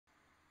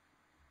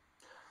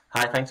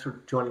Hi, thanks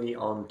for joining me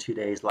on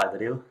today's live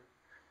video.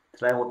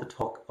 Today I want to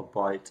talk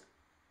about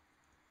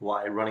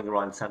why running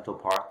around Central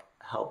Park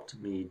helped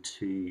me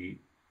to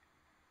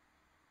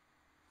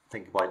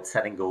think about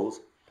setting goals,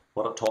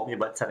 what it taught me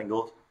about setting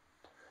goals.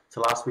 So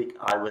last week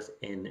I was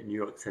in New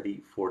York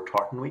City for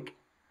Tartan Week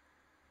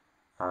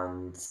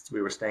and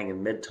we were staying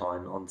in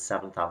Midtown on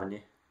 7th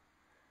Avenue,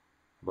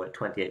 about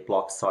 28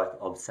 blocks south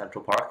of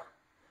Central Park.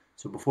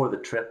 So before the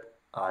trip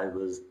I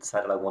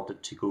decided I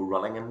wanted to go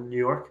running in New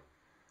York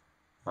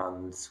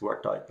and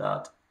worked out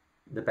that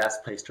the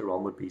best place to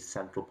run would be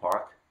Central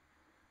Park,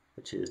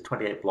 which is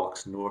 28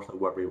 blocks north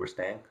of where we were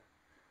staying.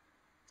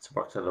 So it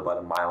works out about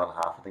a mile and a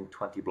half. I think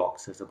 20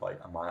 blocks is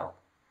about a mile.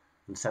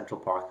 And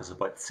Central Park is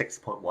about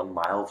 6.1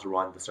 miles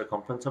around the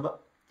circumference of it.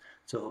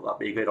 So that'd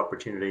be a great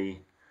opportunity.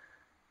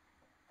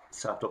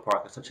 Central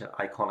Park is such an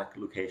iconic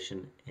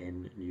location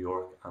in New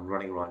York, and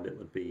running around it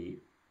would be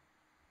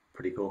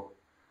pretty cool.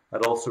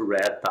 I'd also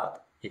read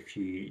that if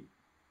you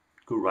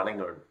go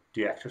running or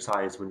do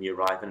exercise when you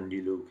arrive in a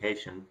new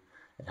location,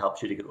 it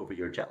helps you to get over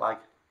your jet lag.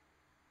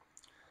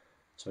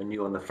 So I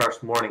knew on the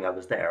first morning I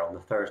was there, on the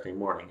Thursday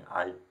morning,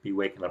 I'd be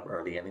waking up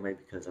early anyway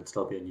because I'd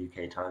still be in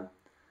UK time.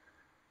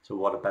 So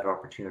what a better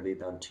opportunity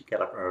than to get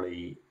up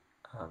early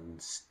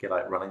and get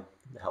out running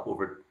to help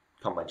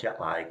overcome my jet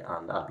lag,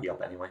 and I'd be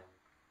up anyway.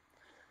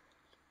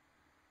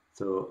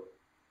 So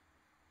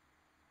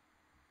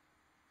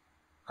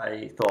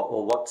I thought,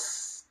 well,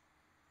 what's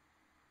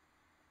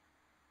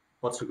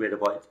so great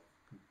about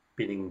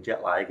beating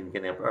jet lag and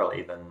getting up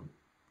early than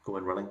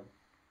going running?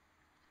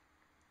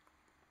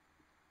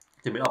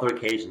 There have been other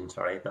occasions,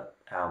 that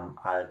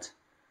I'd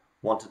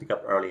wanted to get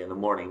up early in the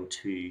morning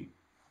to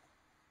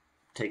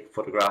take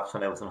photographs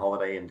when I was on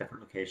holiday in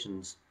different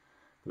locations.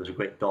 There was a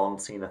great dawn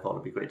scene I thought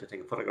it'd be great to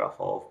take a photograph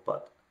of,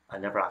 but I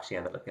never actually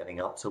ended up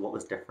getting up. So what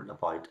was different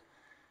about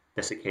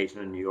this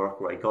occasion in New York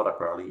where I got up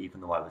early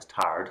even though I was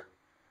tired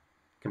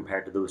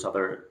compared to those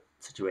other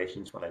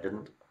situations when I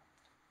didn't?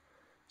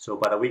 So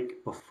about a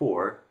week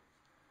before,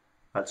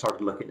 I'd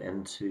started looking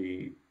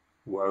into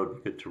where it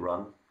would be good to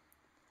run,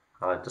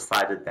 and I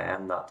decided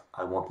then that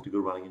I wanted to go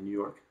running in New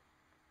York.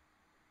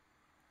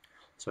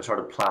 So I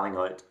started planning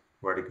out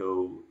where to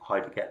go, how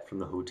to get from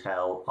the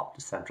hotel up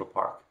to Central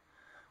Park,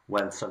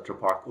 when Central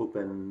Park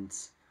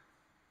opens,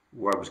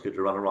 where it was good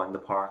to run around the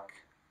park.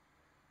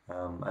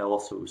 I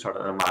also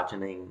started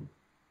imagining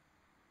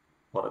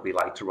what it'd be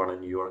like to run in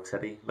New York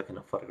City, looking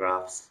at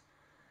photographs,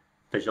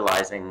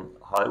 visualizing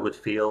how it would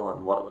feel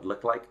and what it would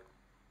look like.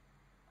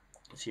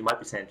 So you might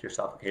be saying to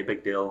yourself, okay,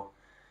 big deal,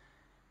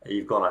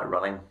 you've gone out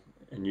running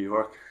in New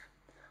York.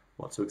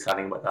 What's so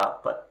exciting about that?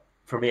 But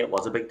for me, it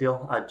was a big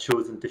deal. I'd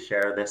chosen to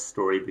share this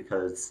story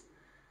because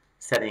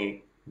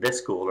setting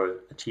this goal or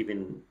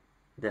achieving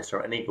this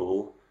or any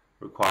goal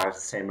requires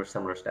the same or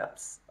similar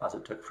steps as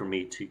it took for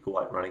me to go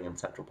out running in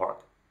Central Park.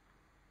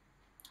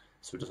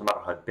 So it doesn't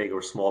matter how big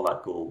or small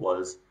that goal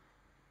was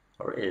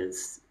or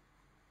is,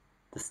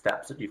 the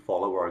steps that you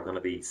follow are going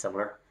to be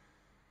similar.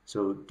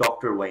 So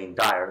Dr. Wayne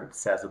Dyer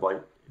says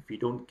about if you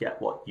don't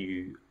get what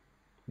you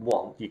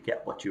want, you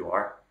get what you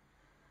are.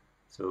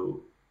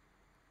 So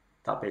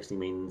that basically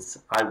means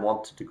I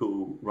wanted to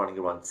go running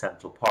around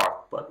Central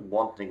Park, but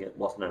wanting it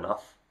wasn't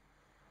enough.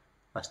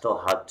 I still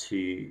had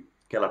to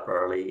get up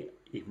early,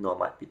 even though I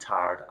might be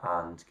tired,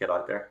 and get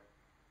out there,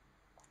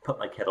 put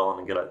my kit on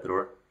and get out the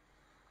door.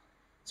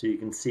 So you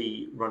can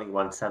see running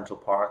around Central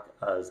Park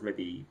as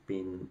maybe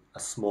being a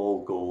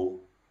small goal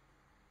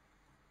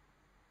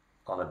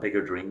on a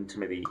bigger dream to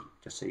maybe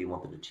just say you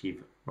wanted to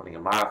achieve running a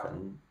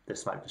marathon.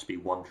 This might just be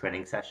one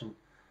training session.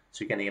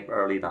 So getting up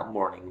early that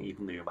morning,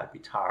 even though you might be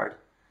tired,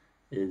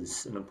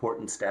 is an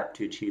important step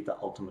to achieve that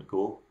ultimate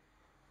goal.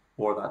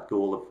 Or that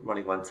goal of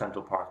running around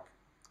Central Park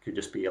could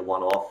just be a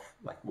one-off,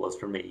 like it was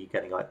for me,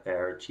 getting out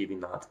there,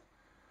 achieving that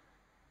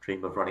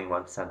dream of running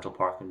around Central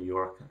Park in New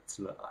York. It's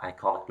an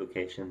iconic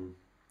location.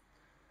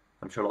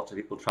 I'm sure lots of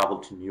people travel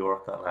to New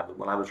York, and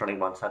when I was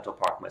running around Central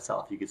Park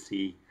myself, you could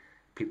see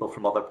people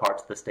from other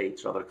parts of the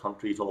States or other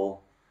countries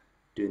all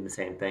doing the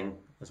same thing,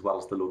 as well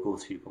as the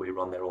locals who probably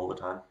run there all the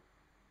time.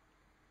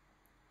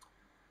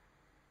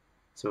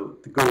 So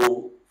the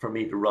goal for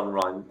me to run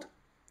around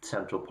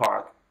Central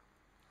Park,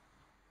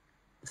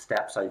 the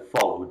steps I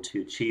followed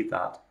to achieve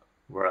that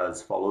were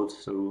as followed.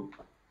 So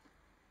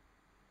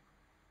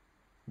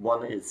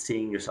one is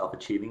seeing yourself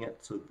achieving it.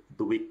 So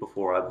the week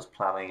before I was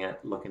planning it,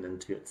 looking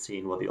into it,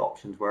 seeing what the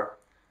options were.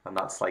 And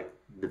that's like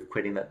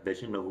creating that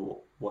vision of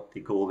what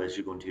the goal is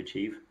you're going to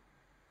achieve.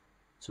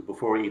 So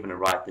before I even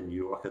arrived in New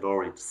York, I'd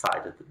already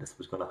decided that this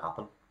was going to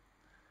happen.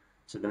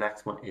 So the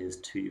next one is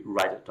to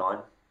write it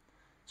down.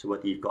 So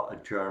whether you've got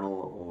a journal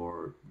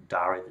or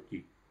diary that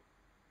you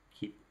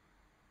keep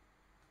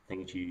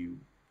things you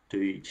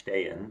do each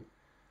day in,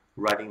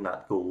 writing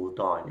that goal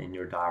down in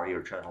your diary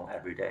or journal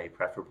every day,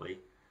 preferably,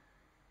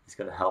 is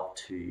going to help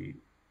to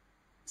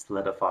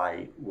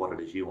solidify what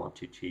it is you want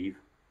to achieve.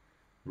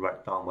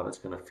 Write down what it's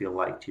going to feel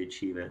like to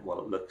achieve it, what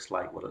it looks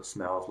like, what it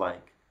smells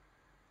like.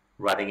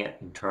 Writing it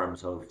in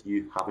terms of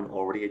you having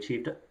already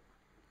achieved it.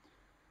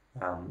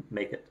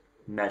 Make it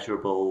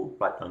measurable,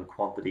 write down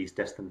quantities,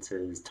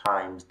 distances,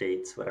 times,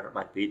 dates, whatever it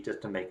might be,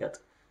 just to make it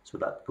so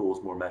that goal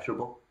is more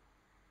measurable.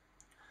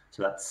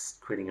 So that's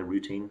creating a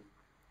routine.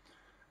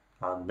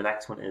 The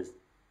next one is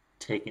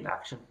taking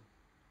action.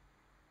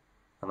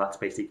 And that's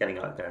basically getting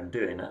out there and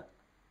doing it,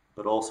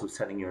 but also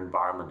setting your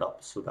environment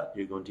up so that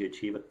you're going to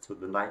achieve it. So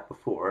the night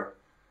before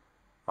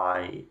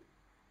I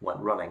went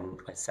running,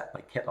 I set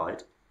my kit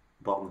out,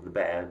 bottom of the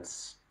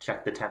beds,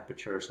 checked the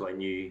temperature so I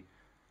knew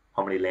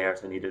how many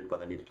layers I needed,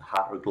 whether I needed a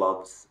hat or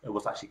gloves. It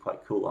was actually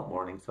quite cool that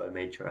morning, so I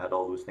made sure I had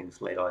all those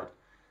things laid out.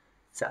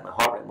 Set my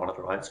heart rate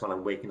monitor out, so when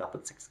I'm waking up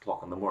at 6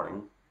 o'clock in the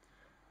morning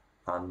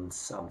and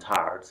I'm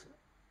tired,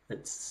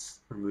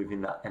 it's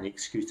removing any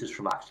excuses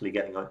from actually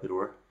getting out the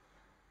door.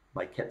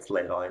 My kit's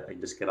laid out, I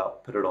just get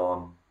up, put it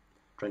on,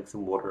 drink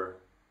some water,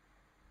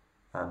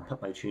 and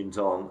put my tunes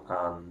on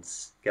and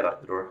get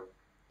out the door.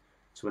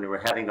 So when we were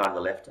heading down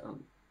the lift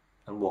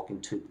and walking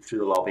through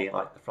the lobby and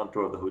out the front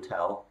door of the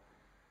hotel,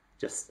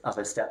 just as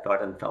I stepped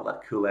out and felt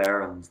that cool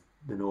air and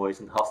the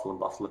noise and hustle and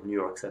bustle of New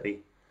York City,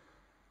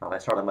 and I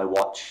started my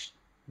watch,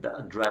 the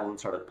adrenaline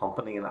started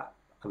pumping, and I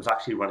was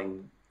actually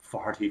running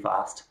far too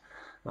fast.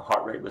 My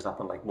heart rate was up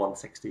in like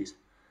 160s.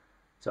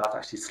 So I had to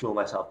actually slow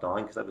myself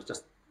down because I was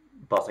just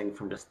buzzing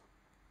from just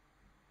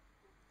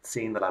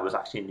seeing that I was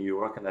actually in New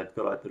York, and I'd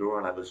got out the door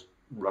and I was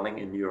running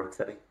in New York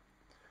City.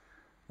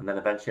 And then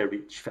eventually I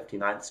reached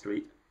 59th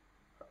Street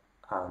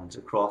and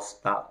across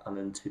that and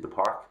into the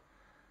park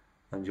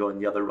and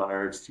joined the other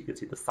runners. You could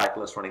see the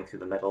cyclists running through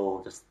the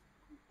middle. Just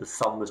the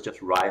sun was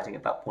just rising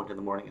at that point in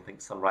the morning. I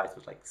think sunrise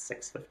was like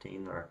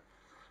 6:15 or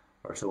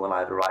so when I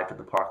had arrived at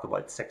the park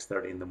about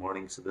 6:30 in the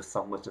morning. So the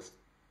sun was just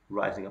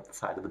rising up the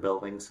side of the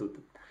building. So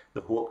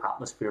the whole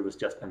atmosphere was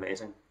just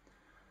amazing.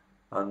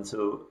 And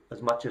so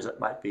as much as it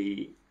might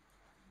be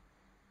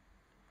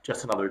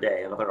just another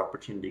day, another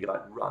opportunity to get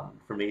out and run,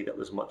 for me that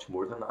was much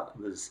more than that.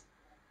 It was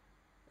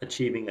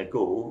achieving a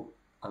goal,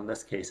 and in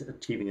this case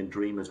achieving a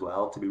dream as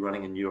well, to be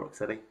running in New York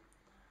City.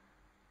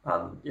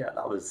 And yeah,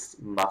 that was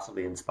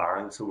massively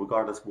inspiring. So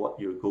regardless what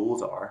your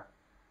goals are,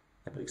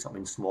 if it's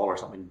something small or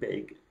something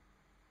big,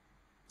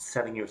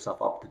 setting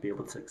yourself up to be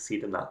able to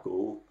succeed in that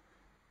goal,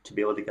 to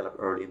be able to get up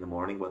early in the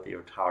morning, whether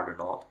you're tired or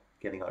not,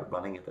 getting out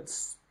running, if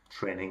it's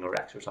training or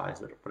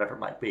exercise, whatever it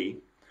might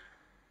be,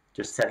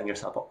 just setting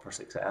yourself up for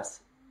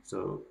success.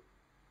 So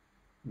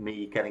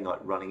me getting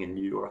out running in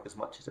New York, as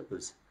much as it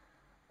was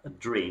a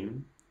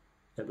dream,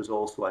 it was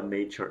also, I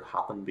made sure it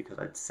happened because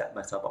I'd set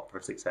myself up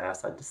for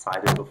success. I'd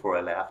decided before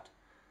I left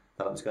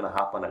that it was going to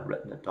happen. I'd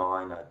written it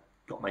down. I'd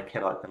got my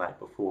kit out the night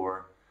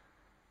before.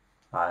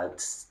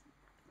 I'd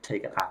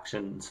taken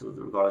action. So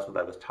regardless of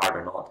whether I was tired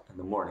or not in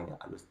the morning,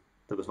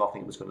 there was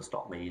nothing that was going to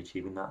stop me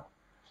achieving that.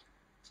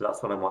 So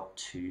that's what I want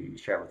to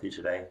share with you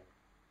today.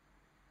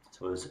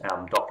 So as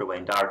Dr.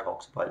 Wayne Dyer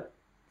talks about,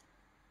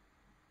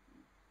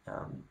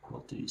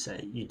 what did he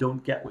say? You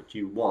don't get what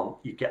you want,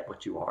 you get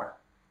what you are.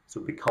 So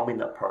becoming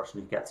that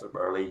person who gets up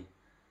early,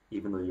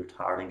 even though you're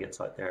tired, and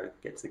gets out there,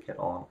 gets the kit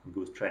on and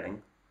goes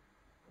training,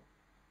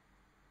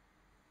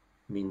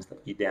 means that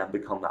you then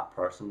become that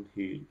person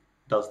who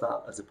does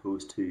that, as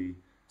opposed to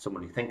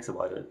someone who thinks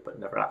about it but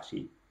never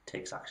actually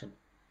takes action.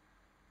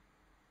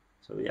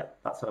 So yeah,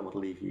 that's what I want to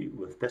leave you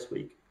with this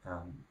week.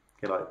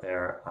 Get out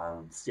there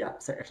and yeah,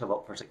 set yourself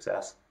up for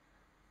success.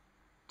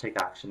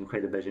 Take action,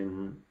 create a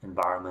vision,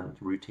 environment,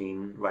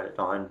 routine, write it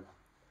down,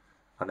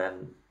 and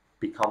then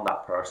become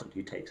that person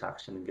who takes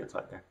action and gets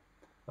out there.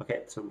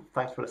 Okay, so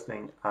thanks for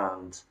listening,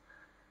 and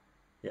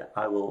yeah,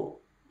 I will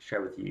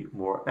share with you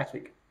more next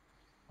week.